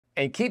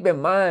And keep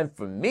in mind,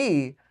 for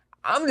me,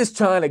 I'm just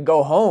trying to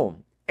go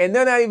home. And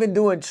they're not even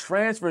doing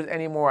transfers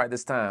anymore at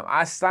this time.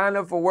 I signed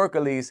up for work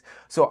release,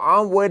 so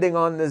I'm waiting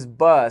on this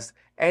bus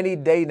any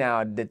day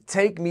now to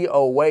take me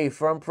away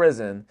from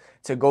prison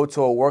to go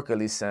to a work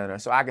release center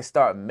so I can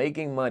start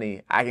making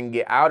money. I can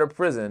get out of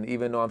prison,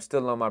 even though I'm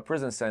still on my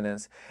prison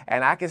sentence,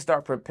 and I can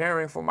start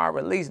preparing for my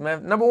release,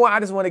 man. Number one,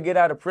 I just want to get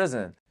out of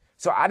prison.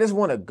 So I just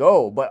want to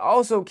go, but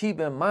also keep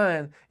in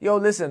mind, yo,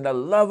 listen, the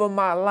love of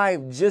my life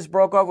just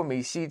broke up with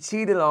me. She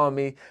cheated on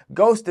me,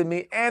 ghosted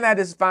me, and I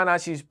just found out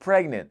she's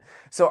pregnant.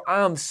 So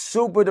I'm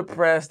super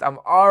depressed. I'm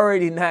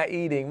already not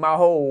eating. My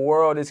whole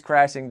world is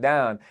crashing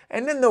down.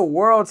 And then the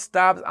world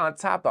stops on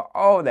top of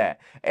all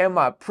that. And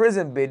my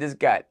prison bid just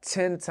got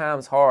 10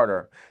 times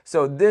harder.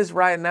 So this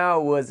right now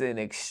was an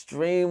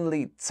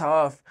extremely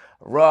tough,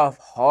 rough,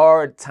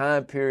 hard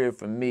time period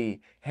for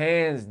me.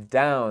 Hands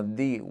down,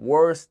 the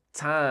worst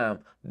time,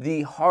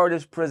 the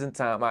hardest prison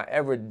time I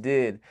ever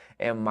did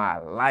in my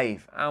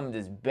life. I'm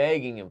just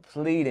begging and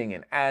pleading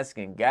and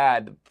asking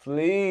God to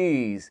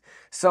please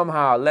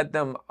somehow let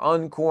them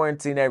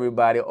unquarantine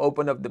everybody,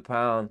 open up the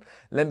pound,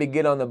 let me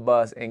get on the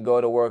bus and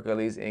go to work at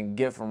least and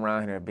get from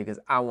around here because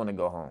I want to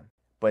go home.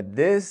 But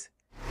this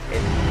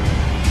is